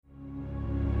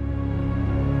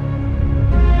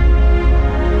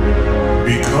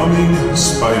Becoming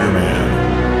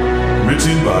Spider-Man,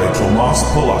 written by Tomas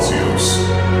Palacios,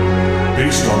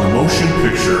 based on the motion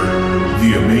picture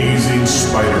The Amazing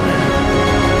Spider-Man.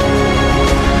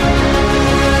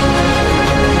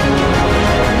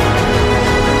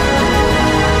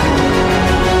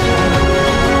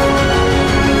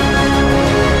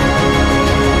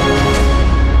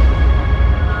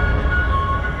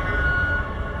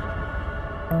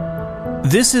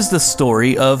 This is the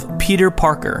story of Peter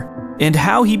Parker and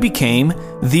how he became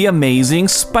the Amazing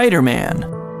Spider-Man.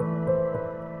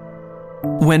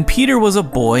 When Peter was a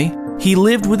boy, he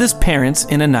lived with his parents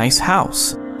in a nice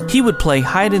house. He would play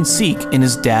hide and seek in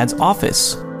his dad's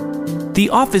office. The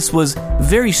office was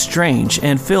very strange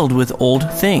and filled with old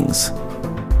things.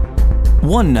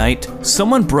 One night,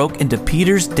 someone broke into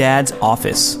Peter's dad's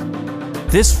office.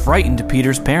 This frightened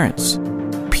Peter's parents.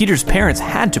 Peter's parents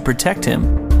had to protect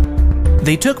him.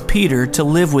 They took Peter to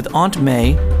live with Aunt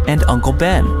May and Uncle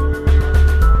Ben.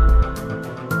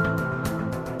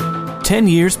 10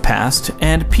 years passed,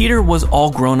 and Peter was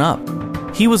all grown up.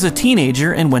 He was a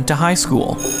teenager and went to high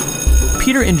school.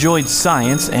 Peter enjoyed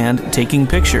science and taking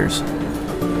pictures.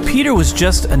 Peter was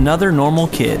just another normal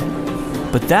kid,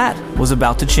 but that was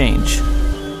about to change.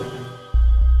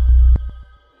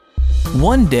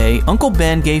 One day, Uncle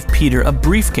Ben gave Peter a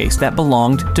briefcase that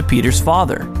belonged to Peter's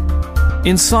father.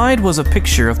 Inside was a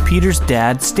picture of Peter's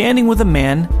dad standing with a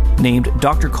man named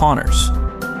Dr. Connors.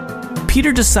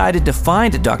 Peter decided to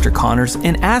find Dr. Connors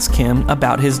and ask him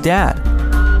about his dad.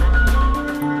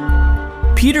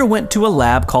 Peter went to a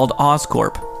lab called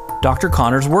Oscorp. Dr.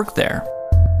 Connors worked there.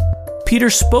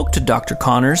 Peter spoke to Dr.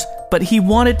 Connors, but he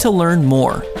wanted to learn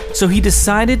more, so he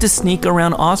decided to sneak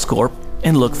around Oscorp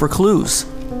and look for clues.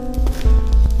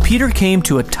 Peter came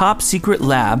to a top-secret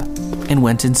lab and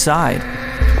went inside.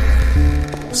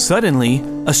 Suddenly,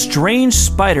 a strange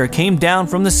spider came down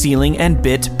from the ceiling and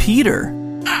bit Peter.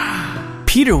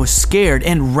 Peter was scared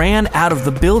and ran out of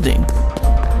the building.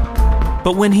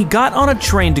 But when he got on a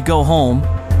train to go home,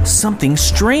 something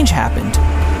strange happened.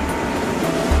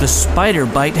 The spider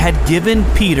bite had given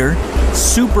Peter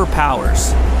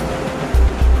superpowers.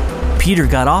 Peter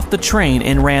got off the train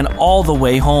and ran all the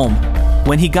way home.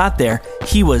 When he got there,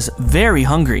 he was very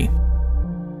hungry.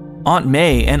 Aunt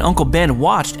May and Uncle Ben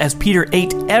watched as Peter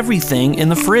ate everything in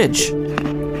the fridge.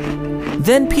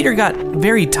 Then Peter got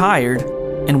very tired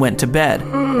and went to bed.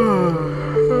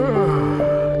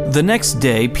 The next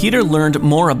day, Peter learned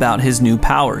more about his new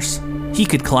powers. He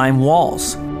could climb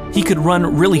walls. He could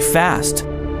run really fast.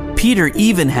 Peter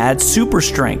even had super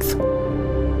strength.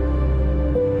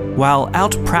 While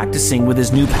out practicing with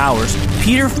his new powers,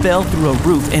 Peter fell through a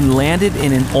roof and landed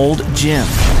in an old gym.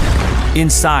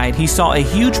 Inside, he saw a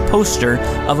huge poster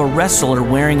of a wrestler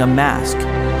wearing a mask.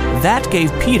 That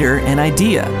gave Peter an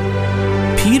idea.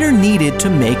 Peter needed to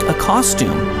make a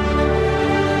costume.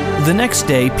 The next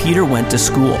day, Peter went to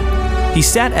school. He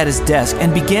sat at his desk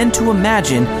and began to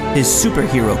imagine his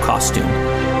superhero costume.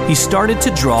 He started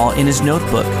to draw in his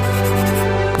notebook.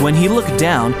 When he looked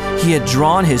down, he had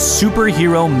drawn his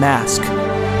superhero mask.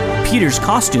 Peter's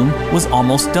costume was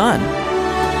almost done.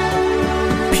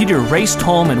 Peter raced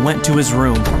home and went to his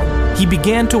room. He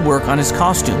began to work on his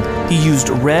costume. He used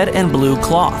red and blue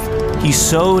cloth. He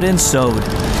sewed and sewed.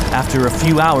 After a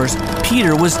few hours,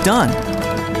 Peter was done.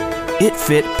 It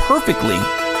fit perfectly,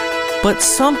 but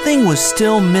something was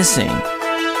still missing.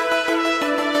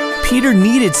 Peter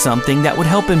needed something that would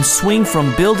help him swing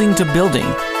from building to building.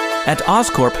 At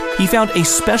Oscorp, he found a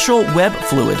special web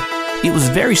fluid. It was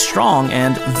very strong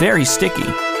and very sticky.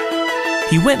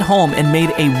 He went home and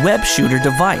made a web shooter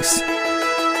device.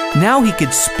 Now he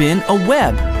could spin a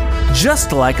web,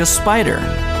 just like a spider.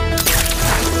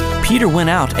 Peter went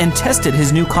out and tested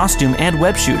his new costume and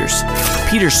web shooters.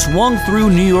 Peter swung through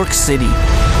New York City.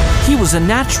 He was a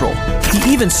natural.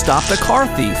 He even stopped a car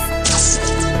thief.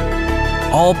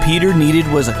 All Peter needed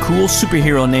was a cool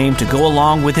superhero name to go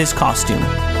along with his costume.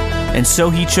 And so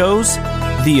he chose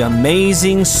the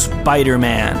Amazing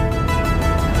Spider-Man.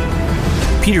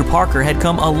 Peter Parker had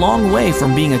come a long way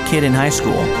from being a kid in high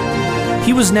school.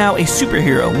 He was now a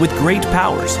superhero with great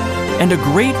powers and a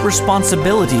great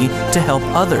responsibility to help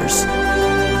others.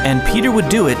 And Peter would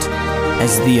do it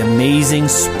as the Amazing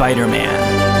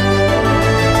Spider-Man.